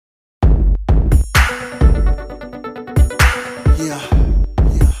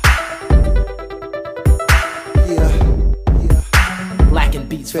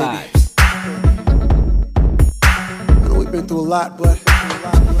lot, but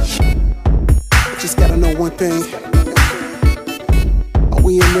I just gotta know one thing. Are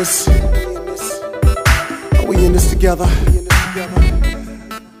we in this? Are we in this together?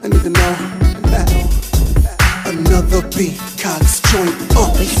 I need to know that. Another B.Cox joint.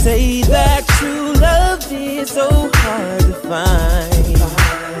 They say that true love is so hard to find.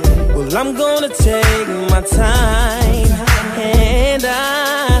 Well, I'm gonna take my time, and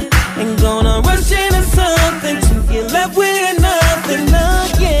I ain't gonna rush into something to get left with nothing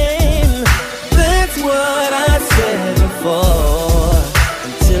again. That's what I said before.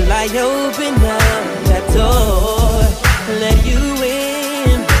 Until I open up that door, let you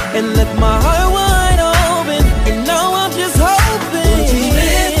in, and let my heart wide open. And now I'm just hoping. Would you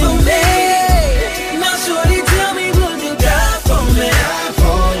live for me? Now shorty, tell me, would you die for me?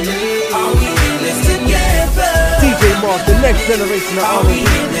 Are we in this together? DJ Mark, the next generation of R&B.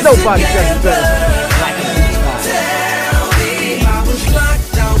 Nobody does it better. Like a B.Cox. Tell me, I was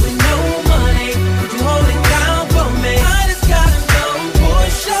locked out with no money. Would you hold it down for me? I just gotta know for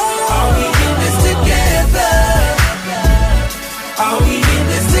sure. Are we in this together? Are we in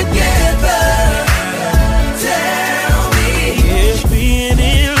this together? Tell me. If being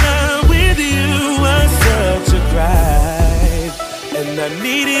in love with you was such a drive, and I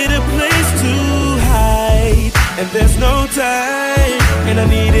needed a place to hide, and there's no time, and I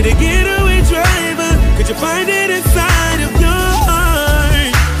needed a getaway driver. Could you find it inside of your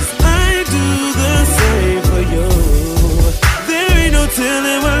heart? 'Cause I do the same for you. There ain't no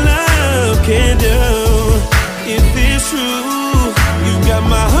telling what love can do. If it's true, you got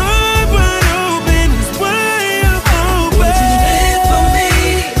my heart wide open. It's wide open. Would you live for me?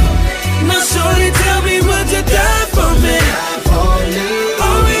 Now shorty, tell me, would you die for me?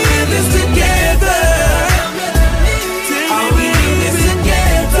 Are we in this together? Are we in this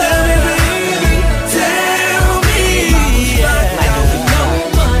together? Tell me. Like no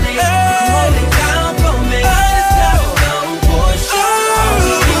money, hold it down for me. I just gotta know for sure. Are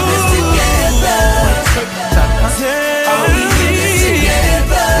we in this together? Are we in this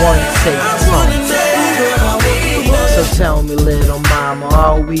together? One take time. So tell me, little mama,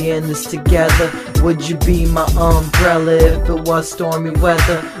 are we in this together? Would you be my umbrella if it was stormy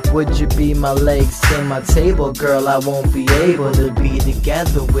weather? Would you be my legs and my table? Girl, I won't be able to be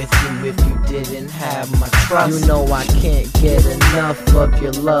together with you if you didn't have my trust. You know I can't get enough of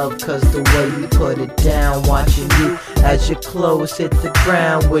your love, 'cause the way you put it down, watching you as your clothes hit the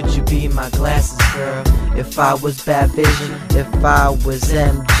ground. Would you be my glasses, girl, if I was Bad Vision? If I was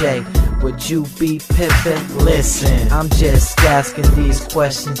MJ, would you be Pippin? Listen, I'm just asking these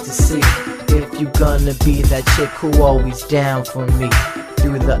questions to see if you gonna be that chick who always down for me.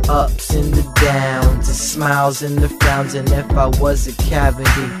 Through the ups and the downs, the smiles and the frowns. And if I was a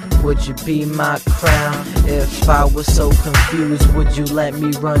cavity, would you be my crown? If I was so confused, would you let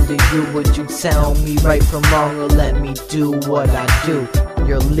me run to you? Would you tell me right from wrong, or let me do what I do?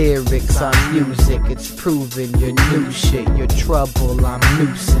 Your lyrics are music, it's proven. Your new shit, your trouble, I'm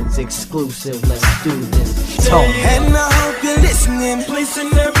nuisance. Exclusive, let's do this. Tone. And I hope you're listening.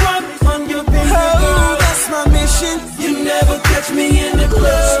 Placing that rock on your finger. Oh, that's my mission. You never catch me in the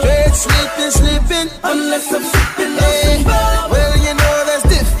club. Straight slipping, unless I'm sipping on some bub. Well, you know that's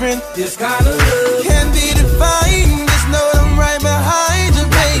different. This kind of